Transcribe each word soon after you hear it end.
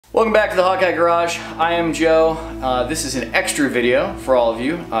Welcome back to the Hawkeye Garage. I am Joe. This is an extra video for all of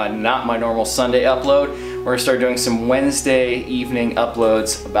you, not my normal Sunday upload. We're going to start doing some Wednesday evening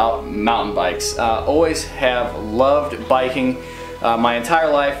uploads about mountain bikes. Always have loved biking my entire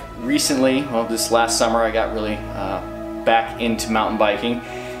life. Recently, well, this last summer, I got really back into mountain biking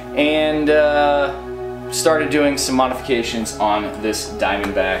and started doing some modifications on this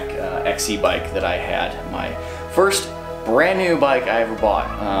Diamondback XE bike that I had. My first brand new bike I ever bought,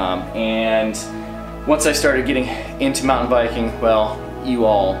 and once I started getting into mountain biking, well, you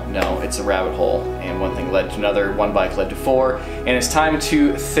all know it's a rabbit hole, and one thing led to another, one bike led to four, and it's time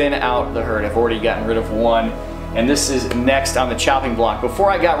to thin out the herd. I've already gotten rid of one, and this is next on the chopping block. Before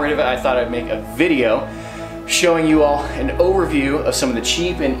I got rid of it, I thought I'd make a video showing you all an overview of some of the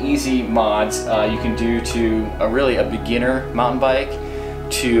cheap and easy mods you can do to really a beginner mountain bike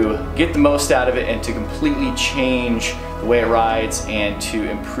to get the most out of it and to completely change the way it rides and to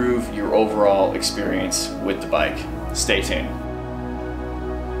improve your overall experience with the bike. Stay tuned.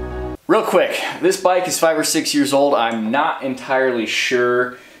 Real quick, this bike is 5 or 6 years old. I'm not entirely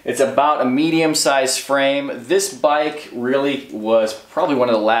sure. It's about a medium-sized frame. This bike really was probably one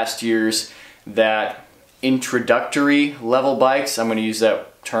of the last years that introductory level bikes, I'm going to use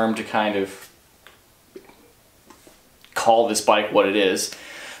that term to kind of call this bike what it is.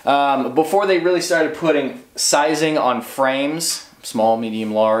 Before they really started putting sizing on frames, small,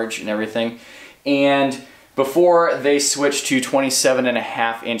 medium, large, and everything, and before they switched to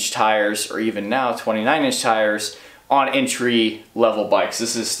 27.5-inch tires, or even now 29-inch tires on entry level bikes.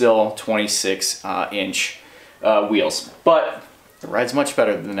 This is still 26-inch wheels, but it rides much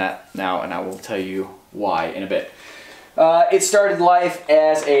better than that now, and I will tell you why in a bit. It started life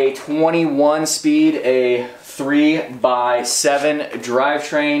as a 21 speed, a 3x7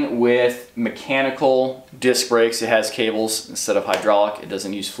 drivetrain with mechanical disc brakes. It has cables instead of hydraulic. It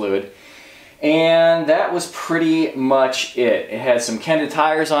doesn't use fluid. And that was pretty much it. It had some Kenda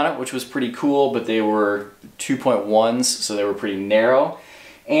tires on it, which was pretty cool, but they were 2.1s, so they were pretty narrow.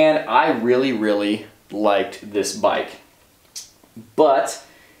 And I really liked this bike. But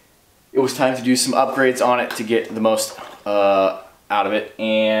it was time to do some upgrades on it to get the most out of it,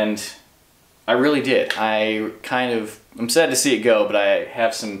 and I really did. I'm sad to see it go, but I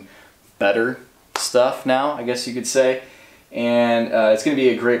have some better stuff now, I guess you could say, and it's going to be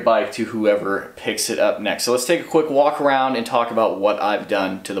a great bike to whoever picks it up next. So let's take a quick walk around and talk about what I've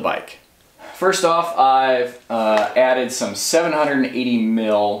done to the bike. First off, I've added some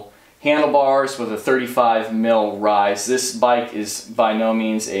 780mm handlebars with a 35mm rise. This bike is by no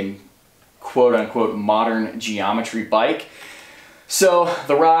means a quote-unquote modern geometry bike. So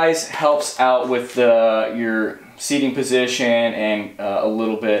the rise helps out with your seating position and a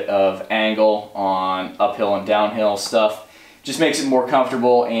little bit of angle on uphill and downhill stuff. Just makes it more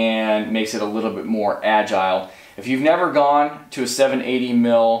comfortable and makes it a little bit more agile. If you've never gone to a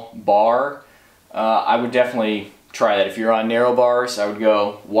 780mm bar, I would definitely try that. If you're on narrow bars, I would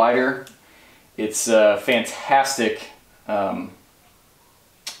go wider. It's a fantastic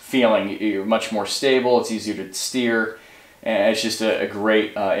feeling. You're much more stable, it's easier to steer, and it's just a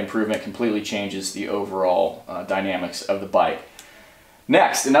great improvement. Completely changes the overall dynamics of the bike.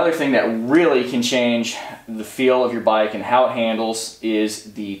 Next, another thing that really can change the feel of your bike and how it handles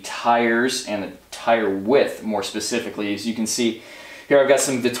is the tires and the tire width, more specifically. As you can see here, I've got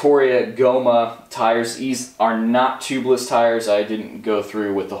some Vittoria Goma tires. These are not tubeless tires. I didn't go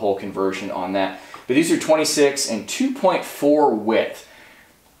through with the whole conversion on that, but these are 26 and 2.4 width.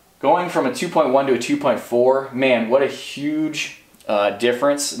 Going from a 2.1 to a 2.4, man, what a huge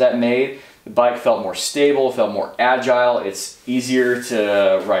difference that made. The bike felt more stable, felt more agile. It's easier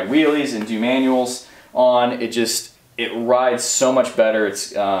to ride wheelies and do manuals on. It rides so much better.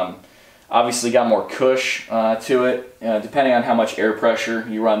 It's obviously got more cush to it, depending on how much air pressure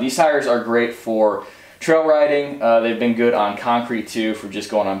you run. These tires are great for trail riding. They've been good on concrete too, for just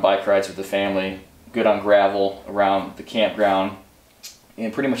going on bike rides with the family. Good on gravel around the campground,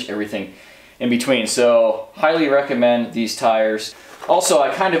 and pretty much everything in between. So highly recommend these tires. Also,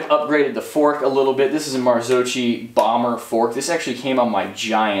 I kind of upgraded the fork a little bit. This is a Marzocchi Bomber fork. This actually came on my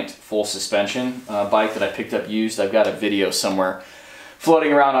Giant full suspension bike that I picked up used. I've got a video somewhere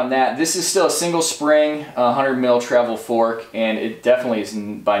floating around on that. This is still a single spring 100mm travel fork, and it definitely is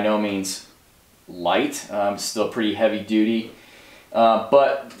by no means light. Still pretty heavy duty.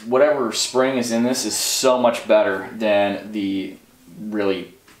 But whatever spring is in this is so much better than the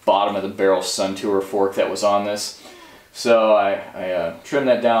really bottom of the barrel Sun Tour fork that was on this. So I trimmed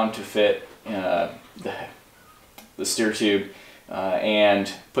that down to fit the steer tube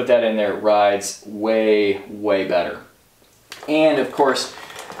and put that in there. It rides way better. And of course,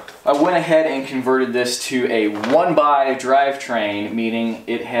 I went ahead and converted this to a 1x drivetrain, meaning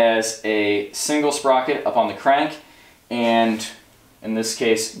it has a single sprocket up on the crank and, in this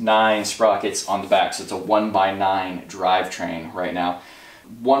case, 9 sprockets on the back. So it's a 1x9 drivetrain right now.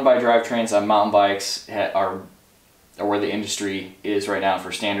 1x drivetrains on mountain bikes are where the industry is right now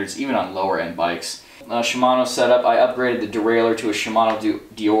for standards, even on lower end bikes. Shimano setup, I upgraded the derailleur to a Shimano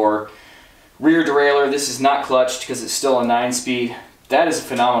Dior rear derailleur. This is not clutched because it's still a 9-speed. That is a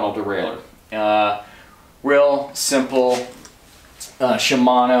phenomenal derailleur. Real simple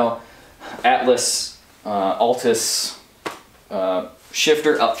Shimano Atlas Altus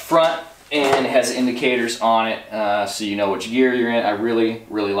shifter up front, and it has indicators on it so you know which gear you're in. I really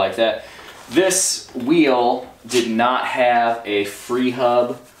like that. This wheel did not have a free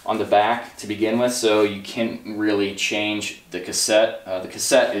hub on the back to begin with, so you can't really change the cassette. The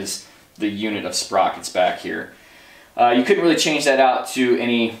cassette is the unit of sprockets back here. You couldn't really change that out to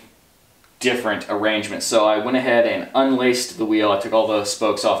any different arrangement, so I went ahead and unlaced the wheel. I took all the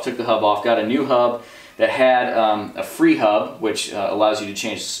spokes off, took the hub off, got a new hub that had a free hub, which allows you to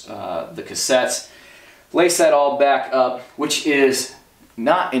change the cassettes. Lace that all back up, which is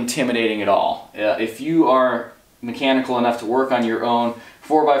not intimidating at all. If you are mechanical enough to work on your own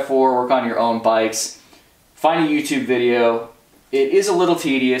 4x4, work on your own bikes, find a YouTube video. It is a little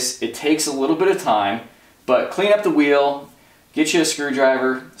tedious, it takes a little bit of time, but clean up the wheel, get you a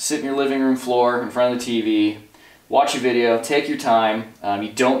screwdriver, sit in your living room floor in front of the TV, watch a video, take your time.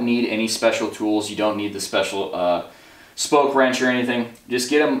 You don't need any special tools, you don't need the special spoke wrench or anything. Just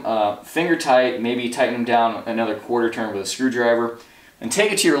get them finger tight, maybe tighten them down another quarter turn with a screwdriver, and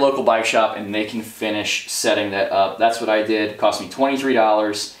take it to your local bike shop and they can finish setting that up. That's what I did. It cost me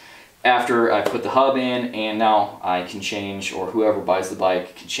 $23 after I put the hub in, and now I can change, or whoever buys the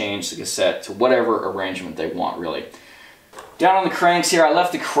bike can change the cassette to whatever arrangement they want, really. Down on the cranks here, I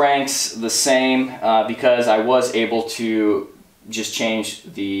left the cranks the same because I was able to just change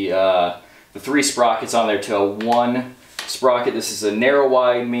the 3 sprockets on there to a 1 sprocket. This is a narrow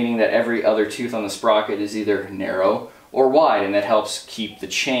wide, meaning that every other tooth on the sprocket is either narrow or wide, and that helps keep the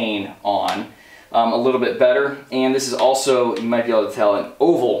chain on a little bit better. And this is also, you might be able to tell, an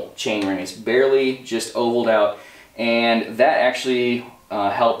oval chain ring. It's barely just ovaled out, and that actually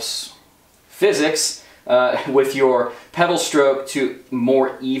helps physics with your pedal stroke to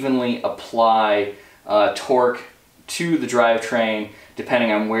more evenly apply torque to the drivetrain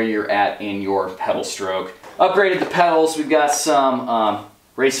depending on where you're at in your pedal stroke. Upgraded the pedals. We've got some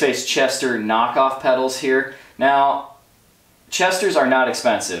Raceface Chester knockoff pedals here. Now, Chesters are not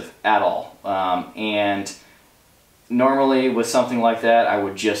expensive at all, and normally with something like that I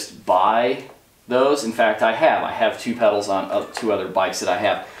would just buy those. In fact, I have 2 pedals on 2 other bikes that I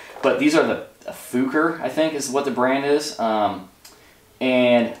have, but these are the Fuker, I think is what the brand is,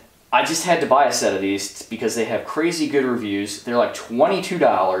 and I just had to buy a set of these because they have crazy good reviews. They're like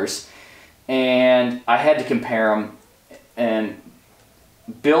 $22, and I had to compare them, and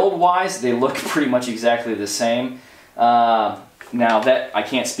build wise they look pretty much exactly the same. Now that I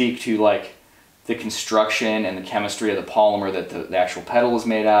can't speak to like the construction and the chemistry of the polymer that the actual pedal is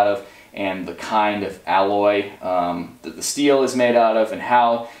made out of, and the kind of alloy that the steel is made out of, and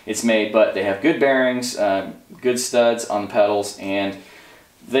how it's made, but they have good bearings, good studs on the pedals, and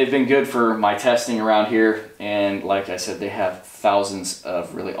they've been good for my testing around here. And like I said, they have thousands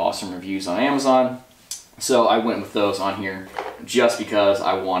of really awesome reviews on Amazon, so I went with those on here just because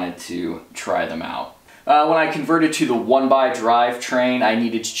I wanted to try them out. When I converted to the 1x drivetrain, I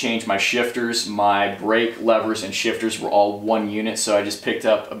needed to change my shifters. My brake levers and shifters were all 1 unit, so I just picked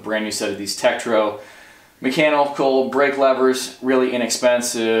up a brand new set of these Tektro mechanical brake levers. Really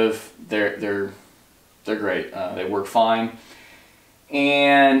inexpensive. They're great. They work fine.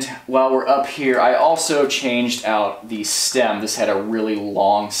 And while we're up here, I also changed out the stem. This had a really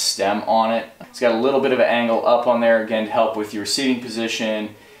long stem on it. It's got a little bit of an angle up on there, again, to help with your seating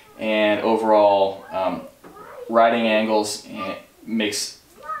position and overall riding angles, and it makes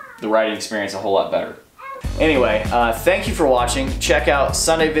the riding experience a whole lot better. Anyway, thank you for watching. Check out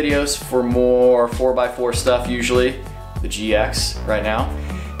Sunday videos for more 4x4 stuff, usually the GX right now.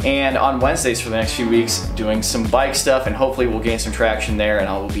 And on Wednesdays for the next few weeks, doing some bike stuff, and hopefully we'll gain some traction there and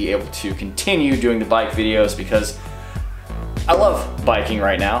I will be able to continue doing the bike videos because I love biking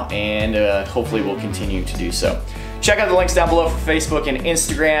right now, and hopefully we'll continue to do so. Check out the links down below for Facebook and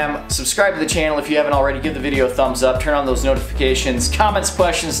Instagram. Subscribe to the channel if you haven't already. Give the video a thumbs up. Turn on those notifications. Comments,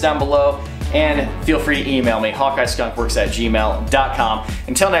 questions down below. And feel free to email me, hawkeyeskunkworks@gmail.com.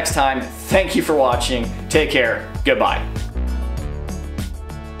 Until next time, thank you for watching. Take care. Goodbye.